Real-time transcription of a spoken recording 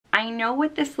I know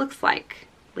what this looks like,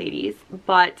 ladies,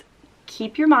 but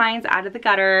keep your minds out of the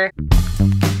gutter.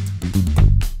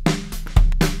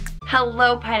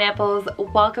 Hello pineapples,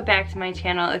 welcome back to my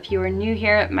channel. If you are new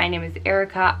here, my name is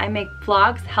Erica. I make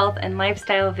vlogs, health, and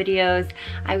lifestyle videos.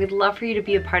 I would love for you to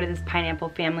be a part of this pineapple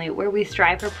family where we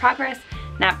strive for progress,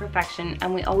 not perfection,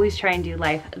 and we always try and do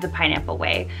life the pineapple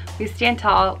way. We stand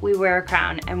tall, we wear a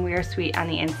crown, and we are sweet on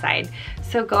the inside.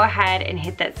 So go ahead and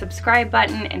hit that subscribe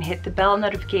button and hit the bell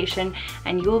notification,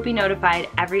 and you will be notified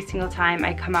every single time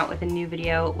I come out with a new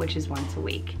video, which is once a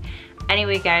week.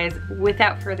 Anyway guys,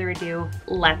 without further ado,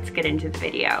 let's get into the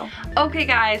video. Okay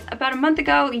guys, about a month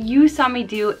ago, you saw me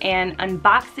do an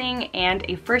unboxing and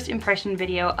a first impression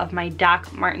video of my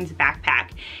Doc Martens backpack.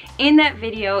 In that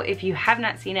video, if you have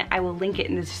not seen it, I will link it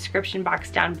in the description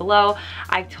box down below.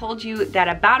 I told you that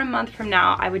about a month from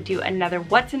now, I would do another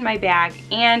what's in my bag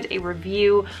and a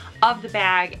review of the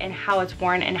bag and how it's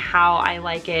worn and how I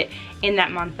like it in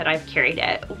that month that I've carried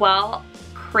it. Well,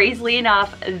 crazily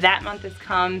enough, that month has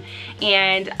come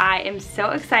and I am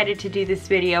so excited to do this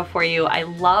video for you. I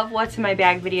love what's in my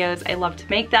bag videos. I love to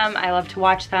make them. I love to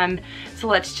watch them. So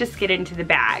let's just get into the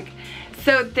bag.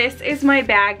 So this is my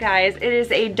bag, guys. It is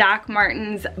a Doc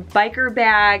Martens biker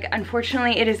bag.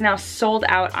 Unfortunately, it is now sold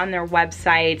out on their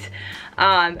website.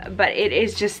 But it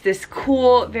is just this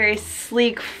cool, very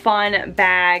sleek, fun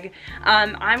bag.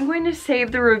 I'm going to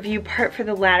save the review part for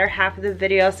the latter half of the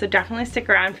video, so definitely stick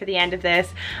around for the end of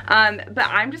this. But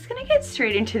I'm just gonna get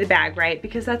straight into the bag, right?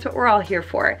 Because that's what we're all here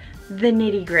for, the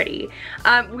nitty gritty.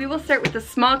 We will start with the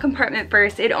small compartment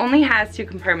first. It only has two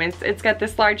compartments. It's got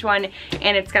this large one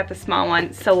and it's got the small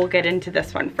one, so we'll get into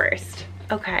this one first.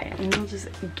 Okay, and we'll just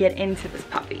get into this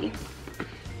puppy.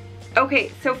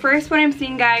 Okay, so first what I'm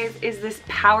seeing, guys, is this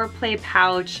Power Play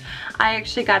pouch. I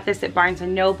actually got this at Barnes &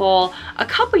 Noble a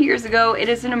couple years ago. It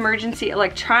is an emergency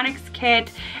electronics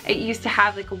kit. It used to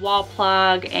have like a wall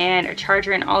plug and a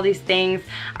charger and all these things.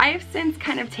 I have since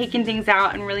kind of taken things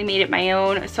out and really made it my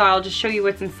own, so I'll just show you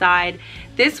what's inside.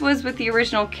 This was with the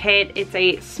original kit. It's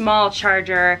a small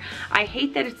charger. I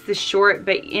hate that it's this short,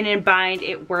 but in a bind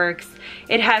it works.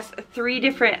 It has 3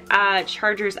 different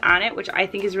chargers on it, which I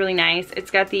think is really nice. It's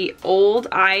got the old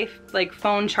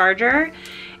phone charger.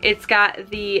 It's got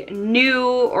the new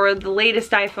or the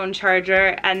latest iPhone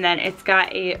charger, and then it's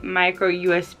got a micro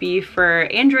USB for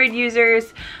Android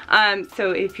users.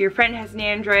 So if your friend has an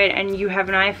Android and you have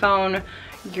an iPhone,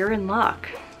 you're in luck.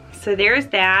 So there's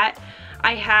that.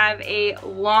 I have a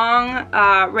long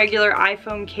regular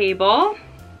iPhone cable.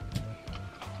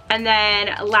 And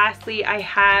then lastly, I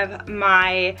have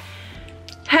my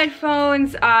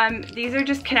headphones. These are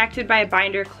just connected by a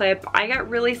binder clip. I got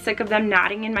really sick of them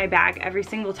knotting in my bag every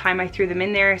single time I threw them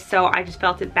in there, so I just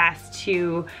felt it best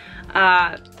to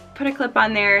put a clip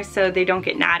on there so they don't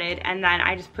get knotted, and then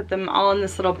I just put them all in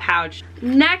this little pouch.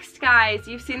 Next, guys,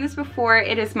 you've seen this before.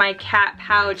 It is my cat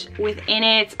pouch. Within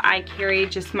it, I carry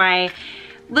just my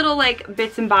little like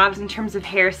bits and bobs in terms of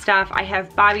hair stuff. I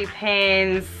have bobby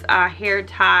pins, hair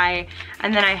tie,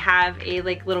 and then I have a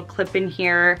like little clip in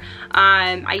here.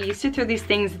 I used to throw these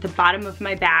things at the bottom of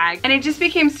my bag and it just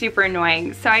became super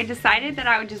annoying. So I decided that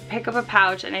I would just pick up a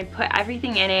pouch and I put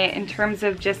everything in it in terms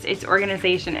of just its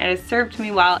organization. It has served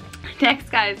me well. Next,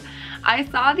 guys, I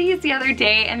saw these the other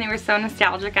day and they were so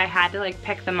nostalgic I had to like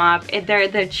pick them up. They're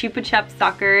the Chupa Chup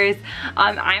suckers.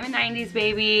 I'm a 90s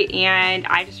baby and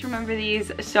I just remember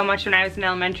these so much when I was in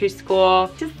elementary school.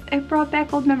 It brought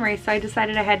back old memories, so I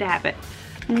decided I had to have it.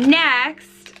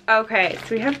 Next, okay,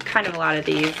 so we have kind of a lot of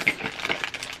these.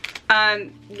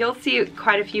 You'll see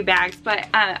quite a few bags, but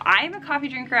I'm a coffee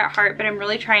drinker at heart, but I'm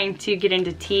really trying to get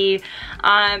into tea.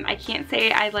 I can't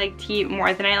say I like tea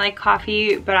more than I like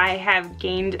coffee, but I have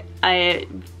gained a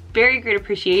very great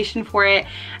appreciation for it,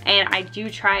 and I do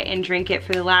try and drink it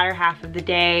for the latter half of the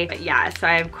day. But yeah, so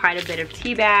I have quite a bit of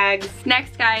tea bags.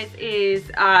 Next, guys, is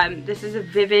this is a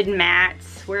Vivid Matte.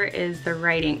 Where is the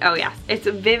writing? Oh yes, it's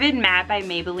a Vivid Matte by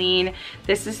Maybelline.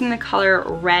 This is in the color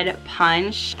Red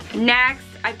Punch. Next,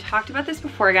 I've talked about this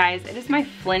before, guys. It is my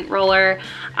Flint roller.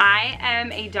 I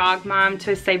am a dog mom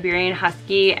to a Siberian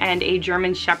Husky and a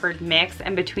German Shepherd mix,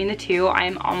 and between the two, I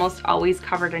am almost always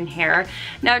covered in hair.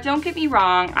 Now, don't get me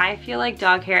wrong, I feel like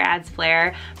dog hair adds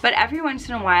flair, but every once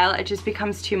in a while, it just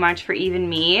becomes too much for even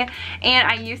me. And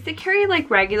I used to carry like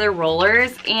regular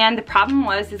rollers, and the problem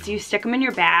was is you stick them in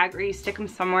your bag or you stick them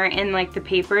somewhere and like the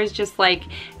papers just like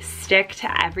stick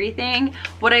to everything.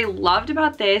 What I loved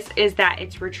about this is that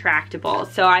it's retractable.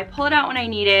 So I pull it out when I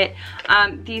need it.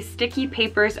 These sticky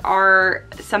papers are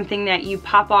something that you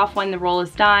pop off when the roll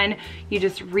is done. You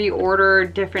just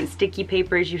reorder different sticky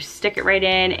papers, you stick it right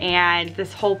in, and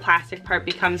this whole plastic part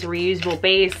becomes a reusable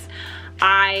base.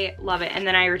 I love it, and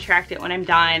then I retract it when I'm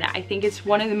done. I think it's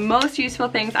one of the most useful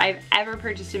things I've ever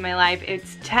purchased in my life.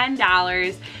 It's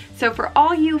 $10. So for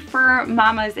all you fur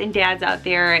mamas and dads out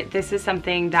there, this is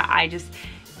something that I just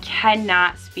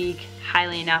cannot speak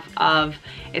highly enough of.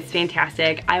 It's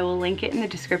fantastic. I will link it in the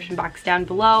description box down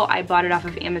below. I bought it off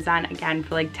of Amazon, again,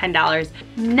 for like $10.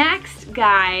 Next,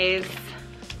 guys,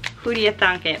 who do you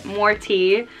think it? More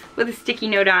tea with a sticky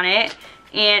note on it.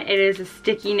 And it is a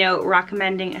sticky note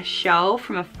recommending a show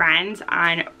from a friend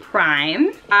on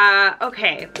Prime.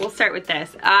 Okay, we'll start with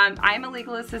this. I'm a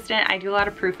legal assistant. I do a lot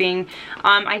of proofing.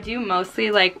 I do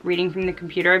mostly like reading from the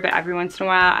computer, but every once in a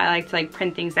while I like to like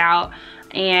print things out,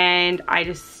 and I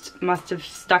just must have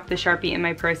stuck the Sharpie in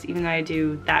my purse even though I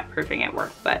do that proofing at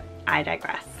work, but I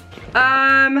digress.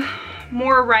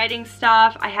 More writing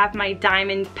stuff. I have my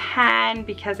diamond pen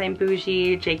because I'm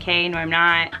bougie. JK, no I'm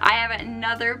not. I have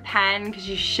another pen because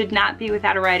you should not be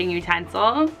without a writing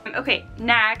utensil. Okay,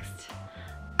 next.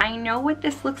 I know what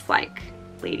this looks like,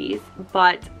 ladies,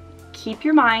 but keep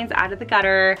your minds out of the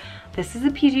gutter. This is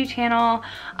a PG channel.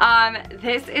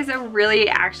 This is a really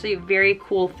actually very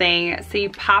cool thing. So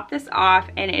you pop this off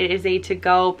and it is a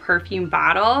to-go perfume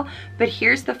bottle, but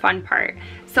here's the fun part.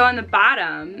 So on the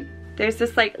bottom, there's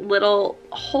this like little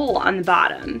hole on the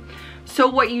bottom. So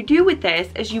what you do with this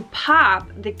is you pop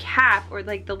the cap or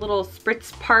like the little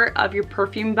spritz part of your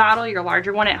perfume bottle, your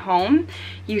larger one at home.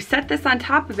 You set this on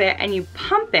top of it and you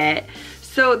pump it.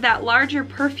 So that larger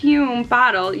perfume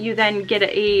bottle, you then get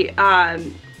a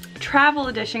travel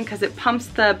edition because it pumps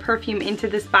the perfume into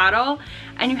this bottle,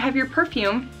 and you have your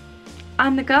perfume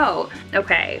on the go.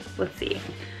 Okay, let's see.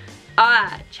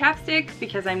 Chapstick,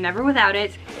 because I'm never without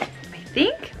it. I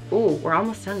think, oh, we're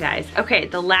almost done, guys. Okay,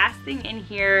 the last thing in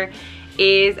here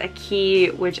is a key,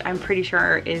 which I'm pretty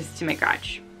sure is to my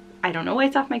garage. I don't know why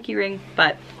it's off my key ring,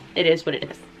 but it is what it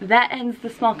is. That ends the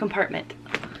small compartment.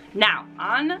 Now,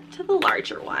 on to the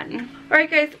larger one. All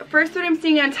right, guys, first what I'm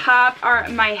seeing on top are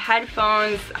my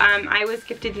headphones. I was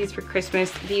gifted these for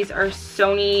Christmas. These are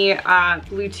Sony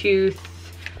Bluetooth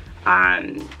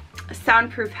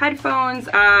soundproof headphones.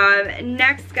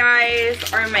 Next,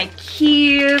 guys, are my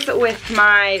keys with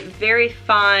my very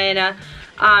fun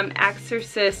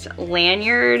Exorcist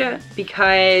lanyard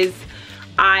because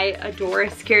I adore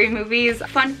scary movies.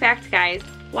 Fun fact, guys,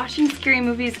 watching scary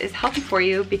movies is healthy for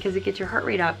you because it gets your heart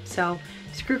rate up. So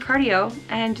screw cardio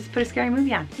and just put a scary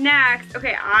movie on. Next,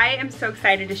 okay, I am so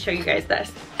excited to show you guys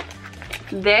this.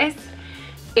 This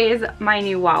is my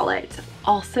new wallet.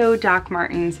 Also Doc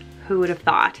Martens. Who would have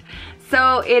thought?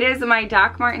 So it is my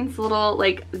Doc Martens little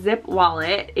like zip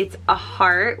wallet. It's a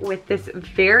heart with this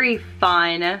very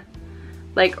fun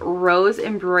like rose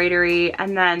embroidery,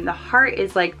 and then the heart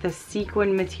is like the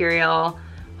sequin material.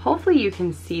 Hopefully you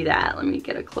can see that. Let me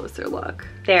get a closer look.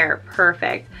 There,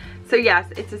 perfect. So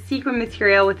yes, it's a sequin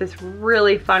material with this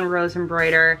really fun rose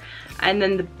embroider, and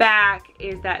then the back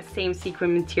is that same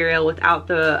sequin material without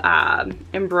the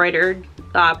embroidered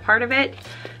part of it.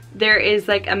 There is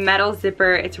like a metal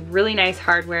zipper. It's really nice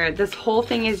hardware. This whole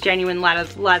thing is genuine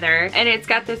leather, and it's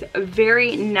got this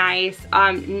very nice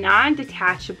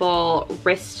non-detachable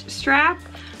wrist strap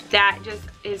that just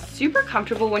is super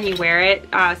comfortable when you wear it.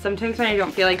 Sometimes when I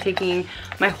don't feel like taking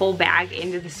my whole bag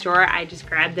into the store, I just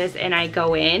grab this and I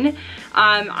go in.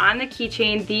 On the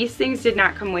keychain, these things did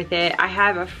not come with it. I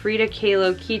have a Frida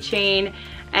Kahlo keychain,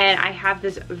 and I have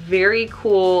this very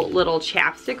cool little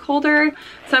chapstick holder.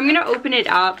 So I'm gonna open it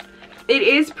up. It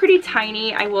is pretty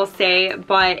tiny, I will say,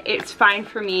 but it's fine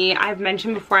for me. I've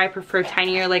mentioned before I prefer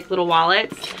tinier like little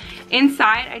wallets.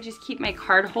 Inside, I just keep my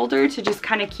card holder to just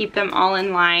kind of keep them all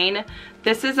in line.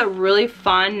 This is a really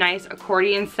fun, nice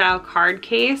accordion style card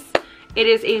case. It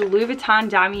is a Louis Vuitton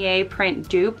Damier print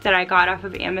dupe that I got off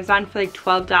of Amazon for like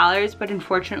 $12, but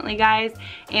unfortunately, guys,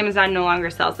 Amazon no longer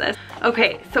sells this.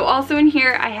 Okay, so also in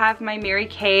here, I have my Mary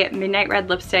Kay Midnight Red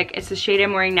Lipstick. It's the shade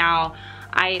I'm wearing now.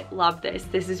 I love this.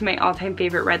 This is my all-time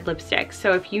favorite red lipstick.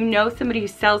 So if you know somebody who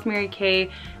sells Mary Kay,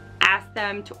 ask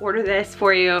them to order this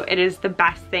for you. It is the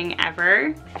best thing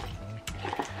ever.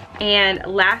 And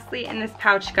lastly, in this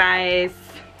pouch, guys,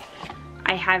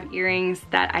 I have earrings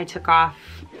that I took off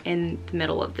in the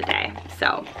middle of the day.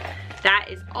 So that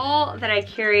is all that I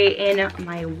carry in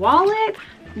my wallet.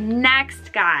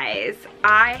 Next, guys,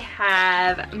 I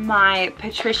have my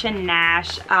Patricia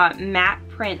Nash matte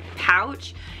print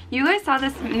pouch. You guys saw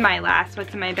this in my last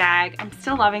What's in My Bag. I'm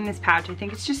still loving this pouch. I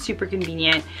think it's just super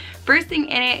convenient. First thing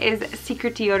in it is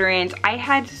Secret deodorant. I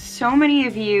had so many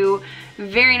of you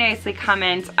very nicely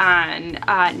comment on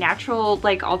natural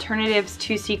like alternatives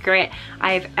to Secret.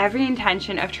 I have every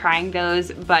intention of trying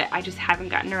those, but I just haven't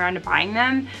gotten around to buying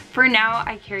them. For now,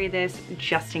 I carry this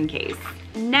just in case.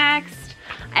 Next,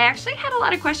 I actually had a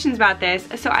lot of questions about this,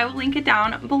 so I will link it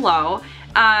down below.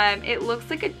 It looks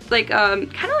like kind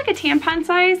of like a tampon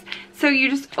size. So you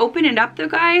just open it up though,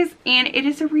 guys, and it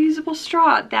is a reusable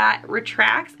straw that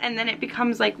retracts, and then it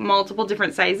becomes like multiple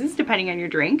different sizes depending on your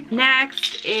drink.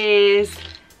 Next is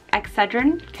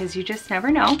Excedrin, because you just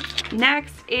never know.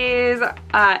 Next is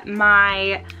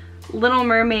my Little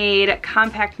Mermaid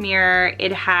compact mirror.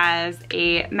 It has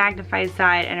a magnified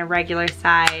side and a regular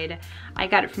side. I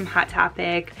got it from Hot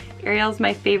Topic. Ariel's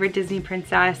my favorite Disney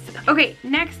princess. Okay,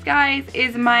 next guys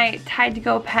is my Tide to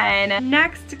Go pen.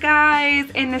 Next guys,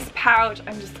 in this pouch,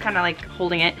 I'm just kind of like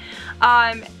holding it,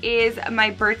 is my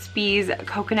Burt's Bees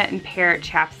coconut and pear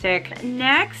chapstick.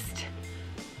 Next,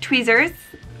 tweezers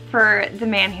for the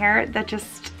man hair that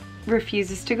just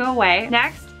refuses to go away.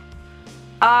 Next,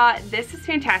 this is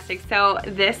fantastic. So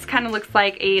this kind of looks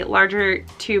like a larger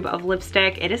tube of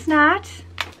lipstick. It is not.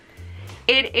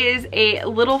 It is a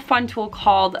little fun tool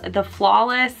called the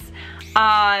Flawless.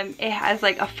 It has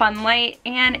like a fun light,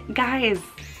 and guys,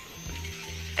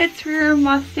 it's for your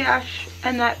mustache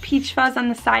and that peach fuzz on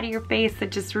the side of your face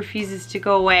that just refuses to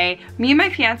go away. Me and my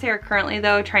fiance are currently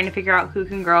though trying to figure out who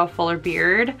can grow a fuller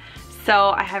beard, so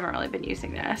I haven't really been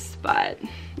using this. But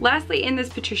lastly, in this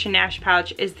Patricia Nash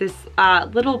pouch is this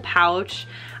little pouch.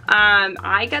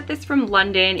 I got this from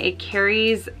London. It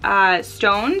carries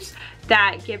stones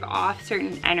that give off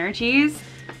certain energies.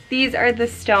 These are the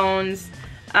stones.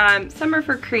 Some are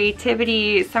for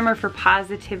creativity, some are for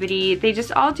positivity. They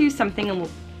just all do something a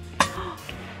little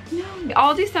they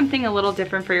all do something a little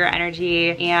different for your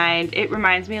energy, and it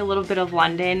reminds me a little bit of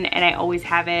London, and I always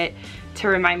have it to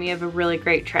remind me of a really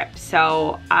great trip.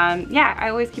 So yeah, I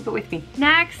always keep it with me.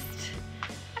 Next,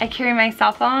 I carry my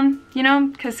cell phone, you know,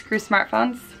 because screw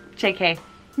smartphones. JK.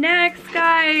 Next,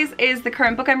 guys, is the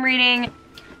current book I'm reading.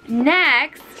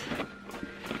 Next,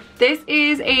 this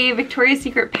is a Victoria's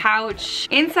Secret pouch.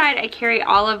 Inside, I carry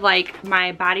all of like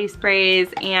my body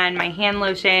sprays and my hand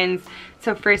lotions.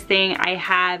 So first thing, I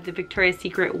have the Victoria's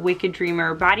Secret Wicked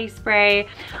Dreamer body spray.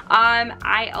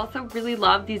 I also really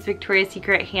love these Victoria's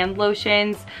Secret hand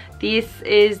lotions. This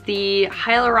is the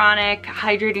Hyaluronic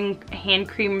Hydrating Hand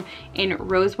Cream in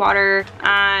Rose Water.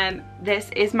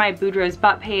 This is my Boudreaux's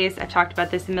butt paste. I've talked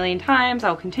about this a million times.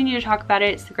 I'll continue to talk about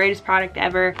it. It's the greatest product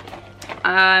ever.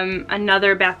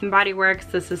 Another Bath & Body Works.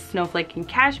 This is Snowflake and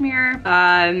Cashmere.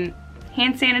 Hand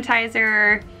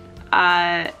sanitizer.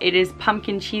 It is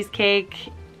pumpkin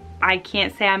cheesecake. I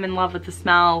can't say I'm in love with the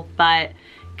smell, but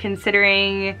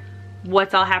considering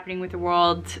what's all happening with the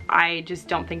world, I just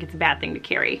don't think it's a bad thing to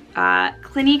carry.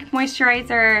 Clinique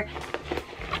moisturizer.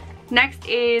 Next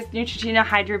is Neutrogena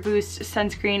Hydro Boost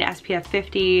Sunscreen SPF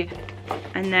 50.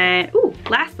 And then, ooh,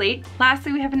 lastly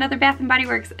we have another Bath & Body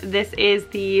Works. This is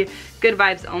the Good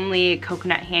Vibes Only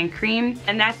Coconut Hand Cream.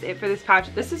 And that's it for this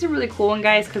pouch. This is a really cool one,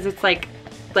 guys, because it's like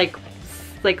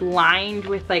lined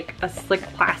with like a slick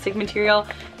plastic material.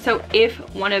 So if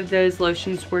one of those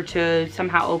lotions were to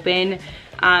somehow open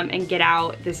and get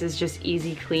out, this is just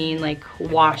easy, clean, like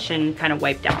wash and kind of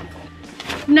wipe down.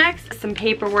 Next, some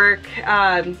paperwork.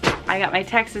 I got my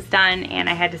taxes done and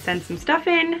I had to send some stuff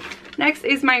in. Next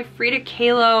is my Frida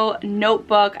Kahlo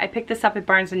notebook. I picked this up at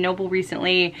Barnes & Noble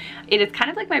recently. It is kind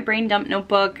of like my brain dump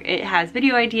notebook. It has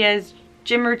video ideas,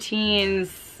 gym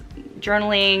routines,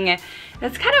 journaling.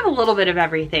 It's kind of a little bit of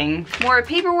everything. More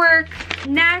paperwork.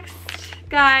 Next,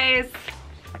 guys,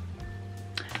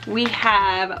 we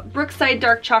have Brookside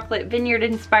Dark Chocolate Vineyard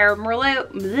Inspired Merlot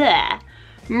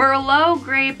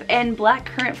grape and black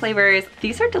currant flavors.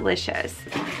 These are delicious.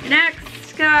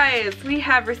 Next, guys, we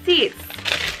have receipts.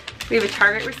 We have a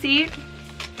Target receipt.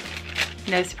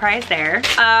 No surprise there.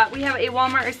 We have a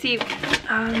Walmart receipt.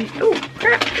 Oh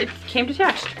crap, it came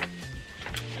detached.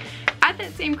 At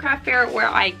that same craft fair where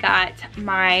I got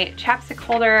my chapstick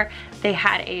holder, they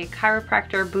had a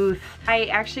chiropractor booth. I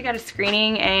actually got a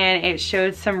screening and it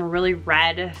showed some really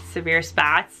red, severe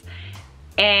spots.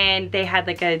 And they had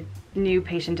like a new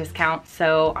patient discount,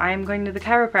 so I'm going to the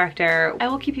chiropractor. I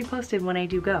will keep you posted when I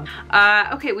do go.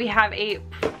 Okay, we have a,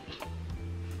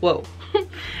 whoa.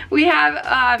 We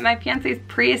have my fiance's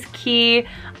Prius key.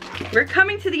 We're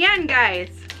coming to the end,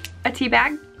 guys. A tea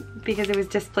bag, because it was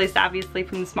displaced obviously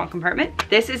from the small compartment.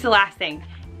 This is the last thing.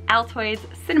 Altoids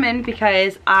cinnamon,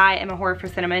 because I am a whore for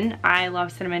cinnamon. I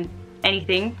love cinnamon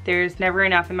anything. There's never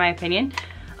enough in my opinion.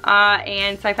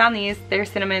 And so I found these. They're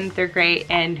cinnamon, they're great,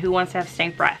 and who wants to have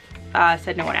stank breath?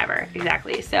 Said no one ever.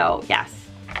 Exactly. So yes.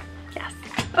 Yes.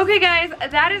 Okay guys,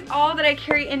 that is all that I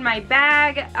carry in my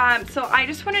bag. So I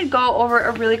just want to go over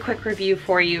a really quick review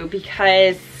for you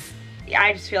because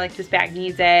I just feel like this bag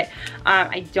needs it.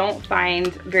 I don't find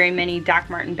very many Doc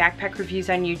Marten backpack reviews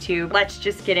on YouTube. Let's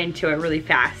just get into it really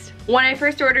fast. When I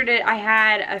first ordered it, I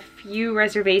had a few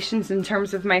reservations in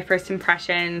terms of my first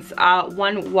impressions.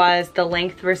 One was the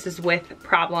length versus width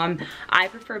problem. I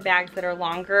prefer bags that are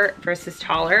longer versus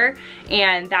taller,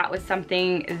 and that was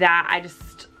something that I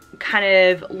just kind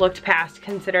of looked past,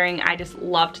 considering I just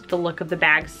loved the look of the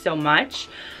bag so much.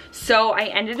 So I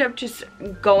ended up just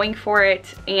going for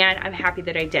it, and I'm happy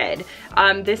that I did.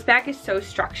 This bag is so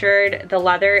structured. The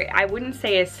leather, I wouldn't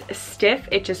say is stiff,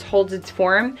 it just holds its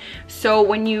form. So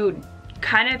when you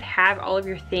kind of have all of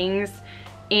your things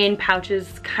in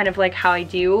pouches, kind of like how I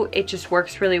do, it just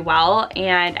works really well,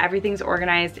 and everything's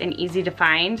organized and easy to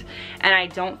find, and I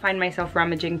don't find myself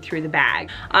rummaging through the bag.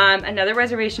 Another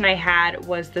reservation I had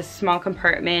was the small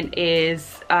compartment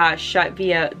is shut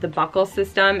via the buckle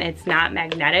system. It's not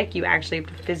magnetic, you actually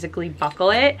have to physically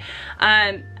buckle it.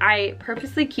 I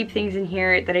purposely keep things in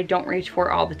here that I don't reach for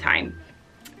all the time.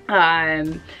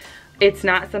 It's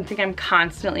not something I'm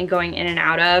constantly going in and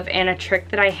out of, and a trick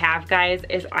that I have, guys,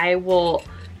 is I will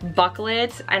buckle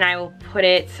it and I will put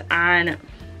it on,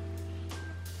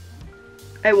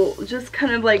 I will just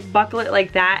kind of like buckle it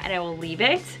like that, and I will leave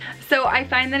it. So I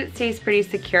find that it stays pretty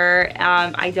secure.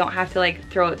 I don't have to like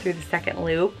throw it through the second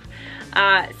loop.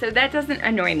 So that doesn't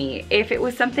annoy me. If it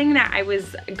was something that I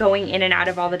was going in and out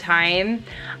of all the time,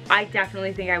 I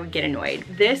definitely think I would get annoyed.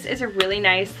 This is a really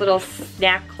nice little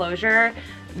snap closure.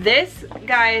 This,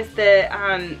 guys,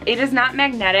 it is not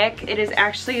magnetic. It is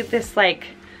actually this like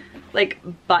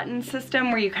button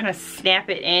system where you kind of snap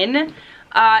it in.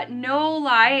 No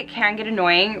lie, it can get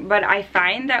annoying, but I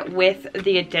find that with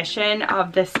the addition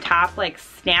of this top like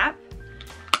snap,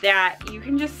 that you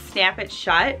can just snap it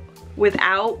shut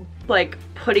without like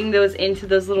putting those into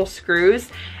those little screws,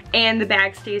 and the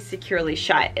bag stays securely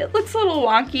shut. It looks a little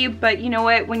wonky, but you know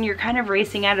what? When you're kind of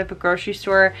racing out of a grocery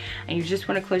store and you just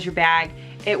want to close your bag,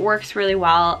 it works really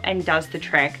well and does the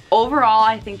trick. Overall,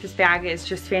 I think this bag is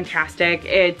just fantastic.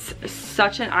 It's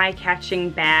such an eye-catching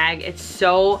bag. It's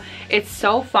so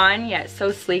fun yet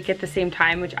so sleek at the same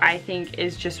time, which I think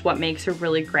is just what makes a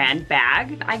really grand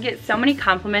bag. I get so many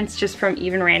compliments just from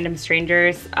even random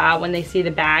strangers when they see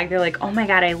the bag. They're like, oh my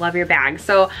god, I love your bag.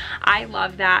 So I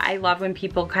love that. I love when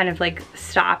people kind of like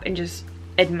stop and just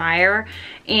admire,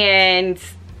 and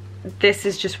this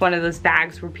is just one of those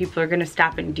bags where people are gonna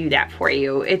stop and do that for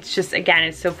you. It's just, again,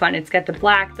 it's so fun. It's got the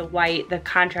black, the white, the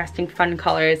contrasting fun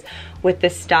colors with the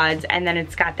studs, and then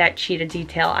it's got that cheetah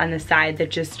detail on the side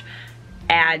that just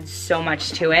adds so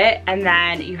much to it. And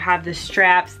then you have the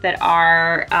straps that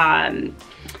are,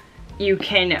 you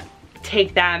can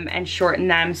take them and shorten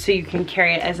them so you can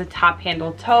carry it as a top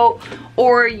handle tote,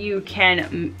 or you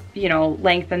can, you know,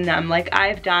 lengthen them like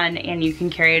I've done, and you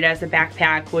can carry it as a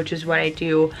backpack, which is what I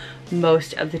do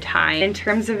most of the time. In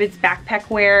terms of its backpack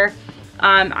wear,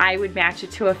 I would match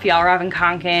it to a Fjällräven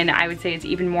Kanken. I would say it's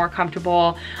even more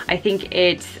comfortable. I think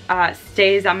it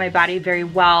stays on my body very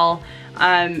well.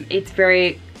 It's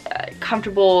very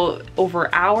comfortable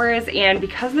over hours, and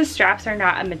because the straps are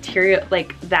not a material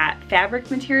like that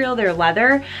fabric material, they're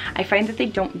leather, I find that they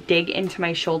don't dig into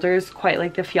my shoulders quite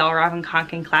like the Fjällräven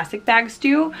Kanken classic bags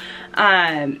do.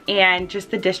 And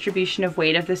just the distribution of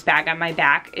weight of this bag on my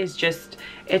back is just,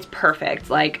 it's perfect.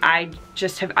 Like I've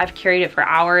carried it for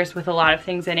hours with a lot of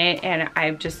things in it, and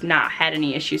I've just not had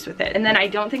any issues with it. And then I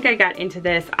don't think I got into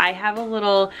this, I have a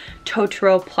little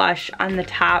Totoro plush on the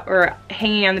top, or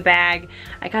hanging on the bag.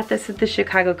 I got this at the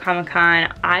Chicago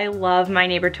Comic-Con. I love My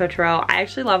Neighbor Totoro. I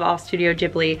actually love all Studio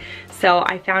Ghibli, so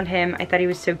I found him. I thought he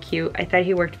was so cute. I thought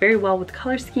he worked very well with the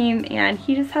color scheme, and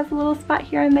he just has a little spot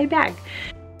here on my bag.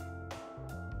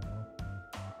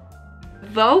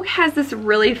 Vogue has this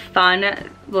really fun,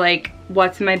 like,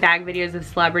 what's in my bag videos of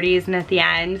celebrities, and at the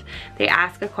end, they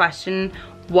ask a question,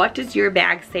 what does your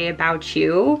bag say about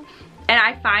you? And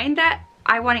I find that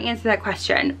I want to answer that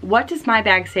question. What does my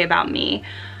bag say about me?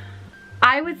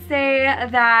 I would say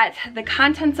that the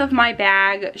contents of my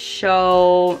bag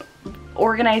show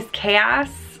organized chaos,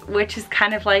 which is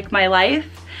kind of like my life.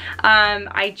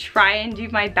 I try and do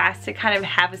my best to kind of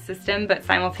have a system, but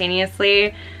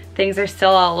simultaneously, things are still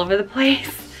all over the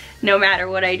place no matter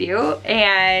what I do,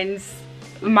 and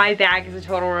my bag is a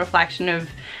total reflection of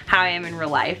how I am in real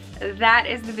life. That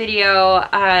is the video.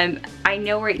 I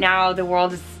know right now the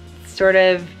world is sort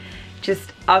of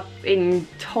just up in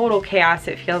total chaos,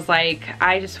 it feels like.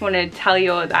 I just want to tell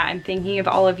you that I'm thinking of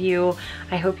all of you.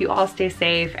 I hope you all stay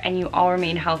safe and you all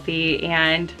remain healthy,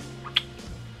 and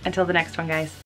until the next one, guys.